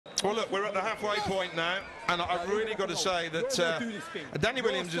Well, look, we're at the halfway point now, and I've really got to say that Danny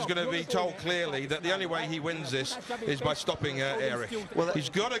Williams is going to be told clearly that the only way he wins this is by stopping Airich. Well, he's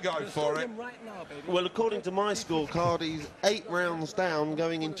got to go for it. Well, according to my scorecard, he's 8 rounds down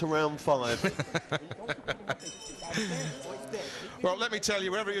going into round 5. Well, let me tell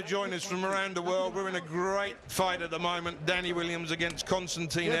you, wherever you join us from around the world, we're in a great fight at the moment. Danny Williams against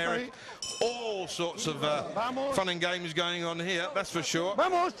Konstantin Airich. All sorts of fun and games going on here, that's for sure.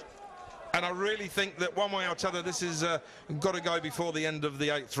 And I really think that one way or t'other, this is got to go before the end of the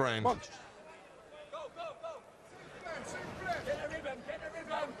 8th round.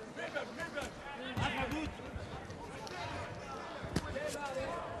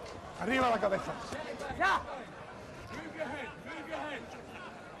 Arriba la cabeza.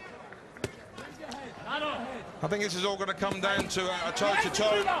 I think this is all going to come down to a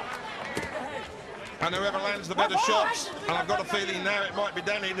toe-to-toe. And whoever lands the better shots, and I've got a feeling now it might be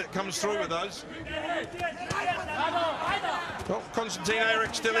Danny that comes through with those. Well, Konstantin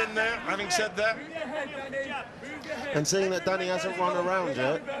Airich still in there, having said that. And seeing that Danny hasn't run around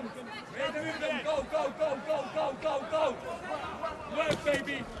yet. Go, go, go, go, go, go, go. Work,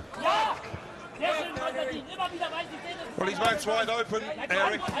 baby. Well, his mouth's wide open,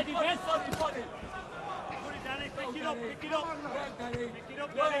 Airich. Pick it up, pick it up. Pick it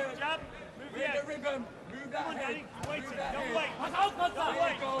up, Danny. Jab. Move the head. Move that head. Wait, don't wait. Don't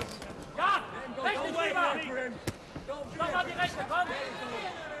wait. Don't wait, Danny.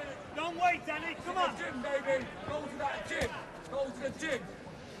 Don't wait, Danny. Come on. Gym, baby. Go to that gym. Go to the gym.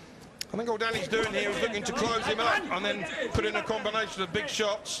 I think all Danny's doing here is looking to close him up and then put in a combination of big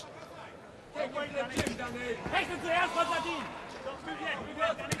shots. Take him to the gym, Danny. Rechts zuerst, Konstantin. Move the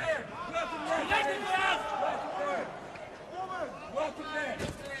head, Danny. Work from there.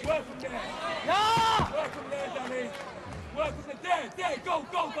 Work from there. Ja! Work from there, Danny. Work from there. There. Go,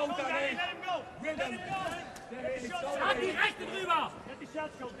 go, go, Danny. Let him go. Rhythm. Hat die Rechte drüber. Get the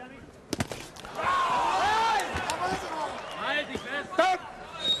shot, go, Danny. Halt dich fest. Stop.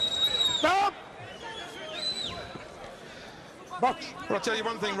 Stop. Box. Well, I'll tell you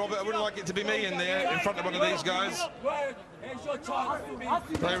one thing, Robert, I wouldn't like it to be me in there in front of one of these guys.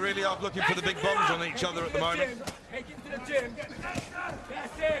 They really are looking for the big bombs on each other at the moment. Take him to the gym.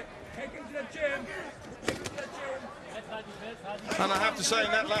 That's it. Take him to the gym. Take him to the gym. And I have to say,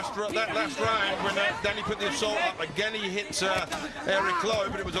 in that last round, when Danny put the assault up, again he hit Airich low,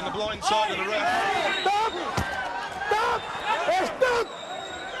 but it was on the blind side of the ref. Stop! Stop! Stop!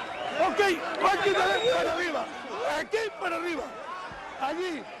 Okay, aquí para arriba. Aquí para arriba.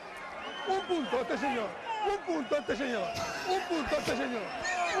 Allí. Un punto este señor. Un punto este señor. Un punto este señor.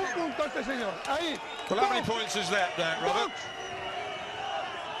 Un punto este señor. Ahí. Well, how many points is that, Robert?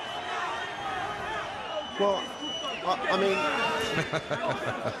 Well, I mean...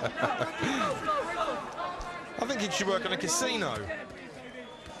 I think he should work in a casino.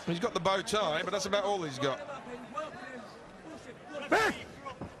 He's got the bow tie, but that's about all he's got.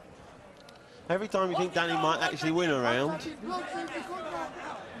 Every time you think Danny might actually win a round,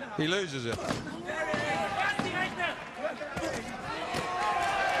 he loses it.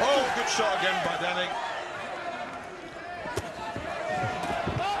 Oh, good shot again by Danny.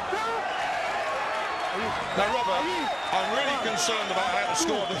 Now, Robert, I'm really concerned about how to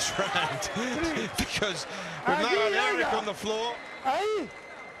score this round because we've now had Airich on the floor.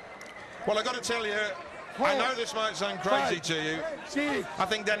 Well, I've got to tell you, I know this might sound crazy to you. I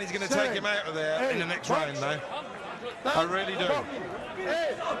think Danny's going to take him out of there in the next round now. I really do.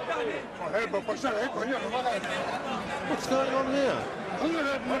 what's going on here?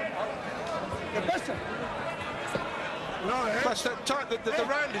 Plus, the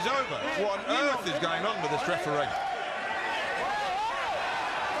round is over. What on earth is going on with this referee?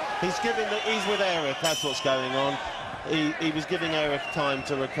 He's with Airich, that's what's going on. He was giving Airich time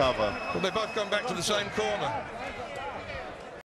to recover. Well, they both come back to the same corner.